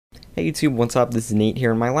Hey YouTube, what's up? This is Nate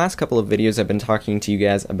here. In my last couple of videos, I've been talking to you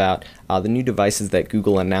guys about the new devices that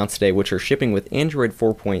Google announced today, which are shipping with Android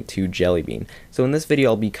 4.2 Jelly Bean. So in this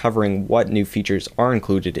video, I'll be covering what new features are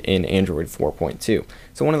included in Android 4.2.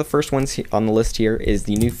 So one of the first ones on the list here is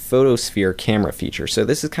the new Photosphere camera feature. So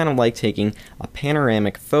this is kind of like taking a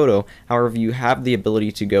panoramic photo. However, you have the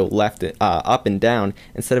ability to go up and down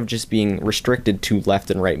instead of just being restricted to left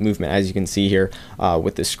and right movement, as you can see here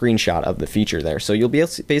with the screenshot of the feature there. So you'll be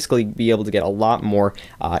basically be able to get a lot more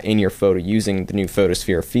in your photo using the new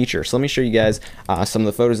Photosphere feature. So let me show you guys some of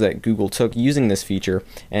the photos that Google took using this feature,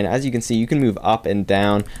 and as you can see, you can move up and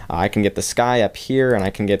down. I can get the sky up here and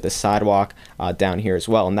I can get the sidewalk down here as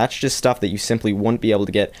well, and that's just stuff that you simply wouldn't be able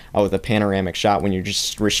to get with a panoramic shot when you're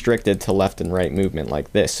just restricted to left and right movement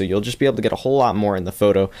like this. So you'll just be able to get a whole lot more in the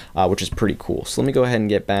photo, which is pretty cool. So let me go ahead and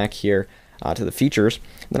get back here to the features.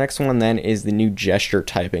 The next one then is the new gesture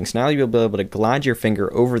typing. So now you'll be able to glide your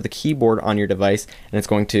finger over the keyboard on your device, and it's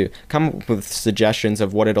going to come up with suggestions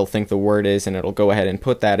of what it'll think the word is, and it'll go ahead and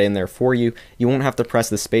put that in there for you. You won't have to press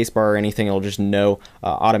the spacebar or anything. It'll just know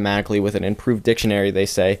automatically with an improved dictionary, they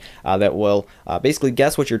say, that will basically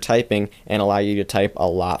guess what you're typing and allow you to type a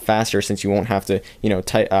lot faster, since you won't have to,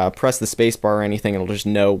 press the spacebar or anything. It'll just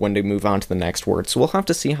know when to move on to the next word. So we'll have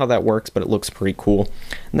to see how that works, but it looks pretty cool.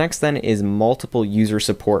 Next then is multiple user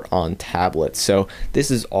support on tablets. So this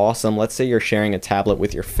is awesome. Let's say you're sharing a tablet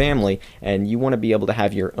with your family and you want to be able to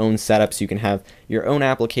have your own setup, so you can have your own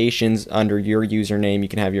applications under your username. You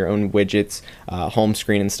can have your own widgets, home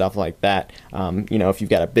screen and stuff like that. If you've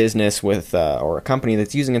got a business with or a company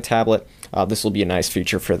that's using a tablet, this will be a nice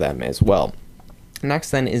feature for them as well.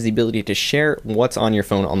 Next then is the ability to share what's on your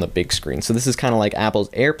phone on the big screen. So this is kind of like Apple's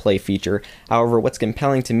AirPlay feature. However, what's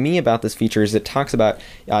compelling to me about this feature is it talks about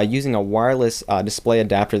using a wireless display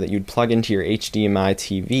adapter that you'd plug into your HDMI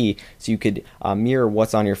TV, so you could mirror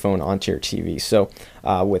what's on your phone onto your TV. So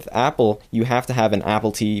with Apple, you have to have an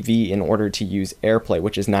Apple TV in order to use AirPlay,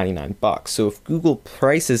 which is $99. So if Google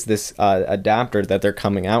prices this adapter that they're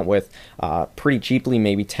coming out with pretty cheaply,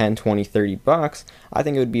 maybe 10, 20, 30 bucks, I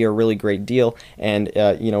think it would be a really great deal. And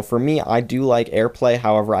for me, I do like AirPlay.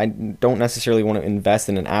 However, I don't necessarily want to invest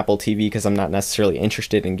in an Apple TV because I'm not necessarily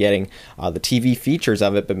interested in getting the TV features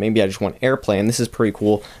of it, but maybe I just want AirPlay, and this is pretty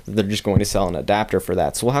cool that they're just going to sell an adapter for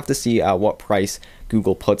that. So we'll have to see what price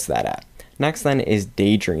Google puts that at. Next then is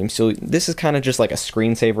Daydream. So this is kind of just like a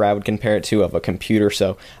screensaver, I would compare it to, of a computer.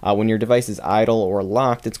 So when your device is idle or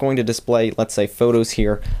locked, it's going to display, let's say, photos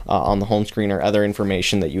here on the home screen or other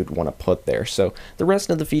information that you would want to put there. So the rest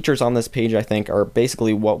of the features on this page, I think, are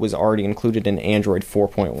basically what was already included in Android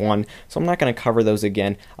 4.1. So I'm not going to cover those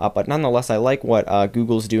again, but nonetheless, I like what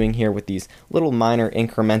Google's doing here with these little minor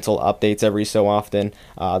incremental updates every so often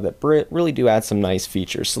that really do add some nice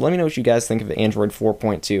features. So let me know what you guys think of Android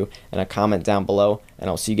 4.2 in a comment down below, and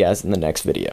I'll see you guys in the next video.